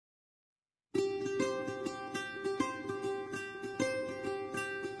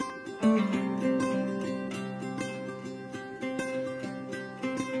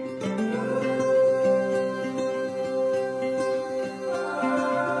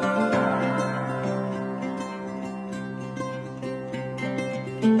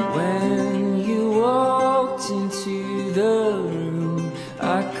When you walked into the room,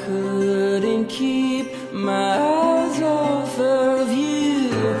 I couldn't keep my eyes off of you.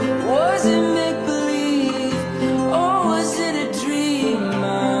 Was it make-believe, or was it a dream?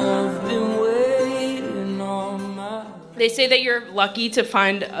 I've been waiting on my... They say that you're lucky to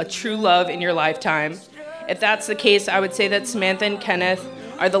find a true love in your lifetime. If that's the case, I would say that Samantha and Kenneth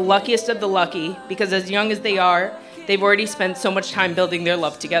are the luckiest of the lucky, because as young as they are, they've already spent so much time building their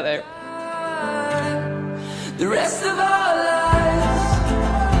love together. The rest of our lives,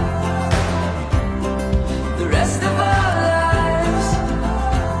 the rest of our lives,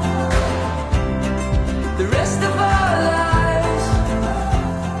 the rest of our lives.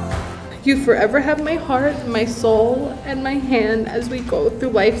 You forever have my heart, my soul, and my hand as we go through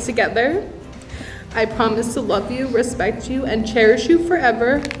life together. I promise to love you, respect you, and cherish you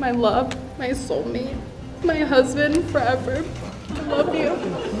forever, my love, my soulmate, my husband forever. I love you.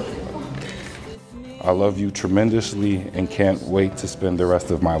 I love you tremendously and can't wait to spend the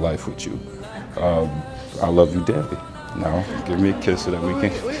rest of my life with you. I love you dearly. Now, give me a kiss so that we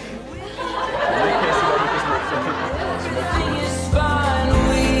can... Everything is fine,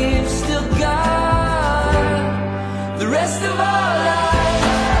 we've still got the rest of our lives,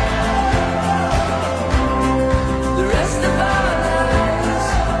 the rest of our lives,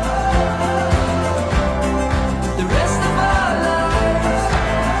 the rest of our lives,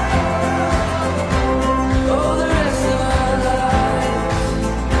 oh, the rest of our lives.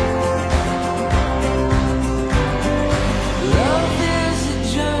 Love is a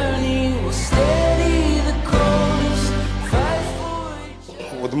journey, we'll steady the course, fight for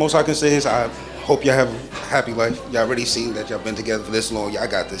each. What the most I can say is I hope y'all have a happy life. Y'all already seen that y'all been together for this long. Y'all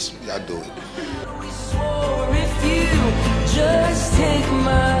got this. Y'all do it. We swore if you just take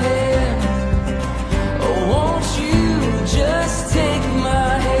my